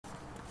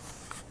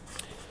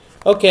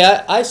Okay,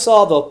 I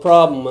solved the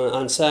problem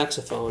on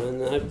saxophone,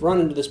 and I've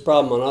run into this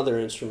problem on other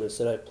instruments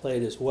that I've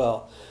played as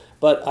well.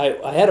 But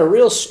I had a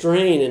real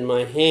strain in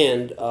my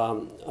hand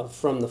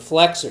from the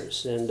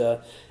flexors, and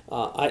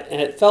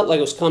it felt like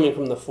it was coming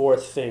from the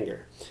fourth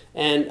finger.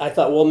 And I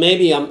thought, well,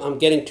 maybe I'm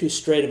getting too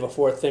straight of a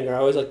fourth finger. I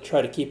always like to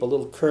try to keep a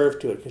little curve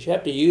to it because you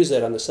have to use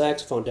that on the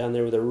saxophone down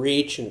there with a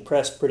reach and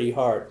press pretty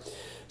hard.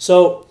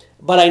 So,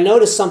 but I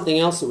noticed something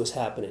else that was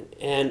happening.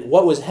 And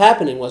what was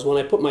happening was when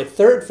I put my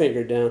third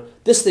finger down,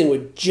 this thing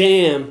would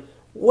jam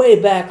way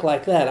back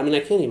like that. I mean,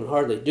 I can't even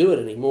hardly do it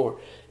anymore.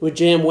 It would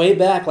jam way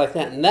back like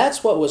that. And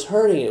that's what was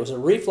hurting it. It was a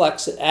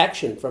reflex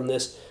action from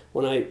this.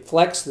 When I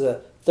flexed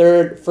the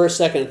first,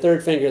 second, and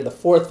third finger, the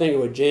fourth finger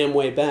would jam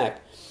way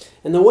back.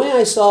 And the way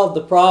I solved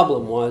the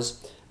problem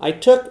was I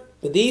took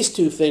these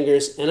two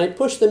fingers and I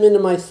pushed them into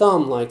my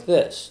thumb like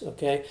this,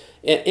 okay,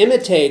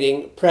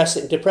 imitating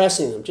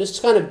depressing them,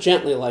 just kind of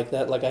gently like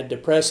that, like I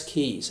depress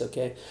keys,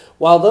 okay.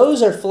 While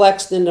those are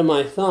flexed into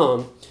my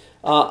thumb,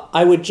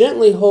 I would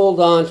gently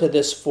hold on to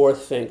this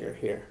fourth finger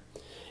here,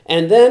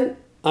 and then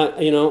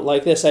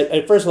like this.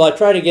 First of all, I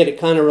try to get it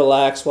kind of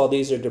relaxed while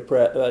these are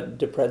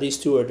these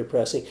two are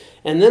depressing,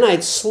 and then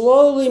I'd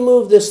slowly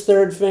move this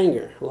third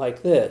finger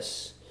like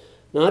this,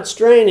 not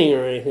straining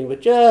or anything,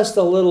 but just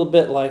a little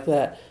bit like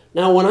that.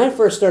 Now, when I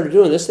first started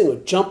doing this, thing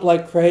would jump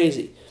like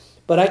crazy,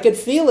 but I could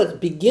feel it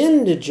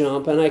begin to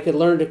jump, and I could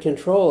learn to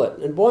control it.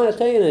 And boy, I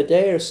tell you, in a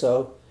day or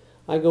so,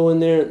 I go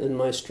in there and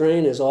my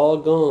strain is all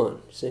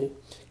gone. See,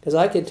 because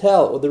I could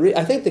tell. Well,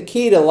 I think the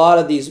key to a lot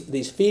of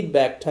these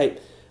feedback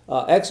type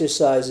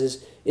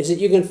exercises is that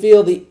you can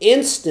feel the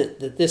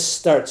instant that this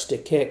starts to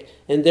kick,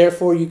 and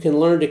therefore you can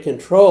learn to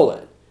control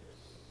it.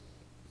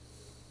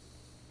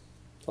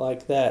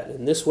 Like that.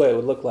 And this way it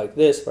would look like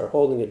this if I were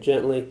holding it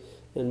gently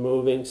and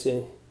moving,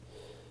 see?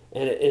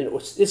 And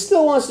it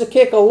still wants to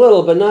kick a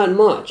little, but not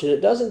much, and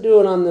it doesn't do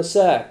it on the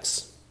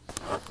sax.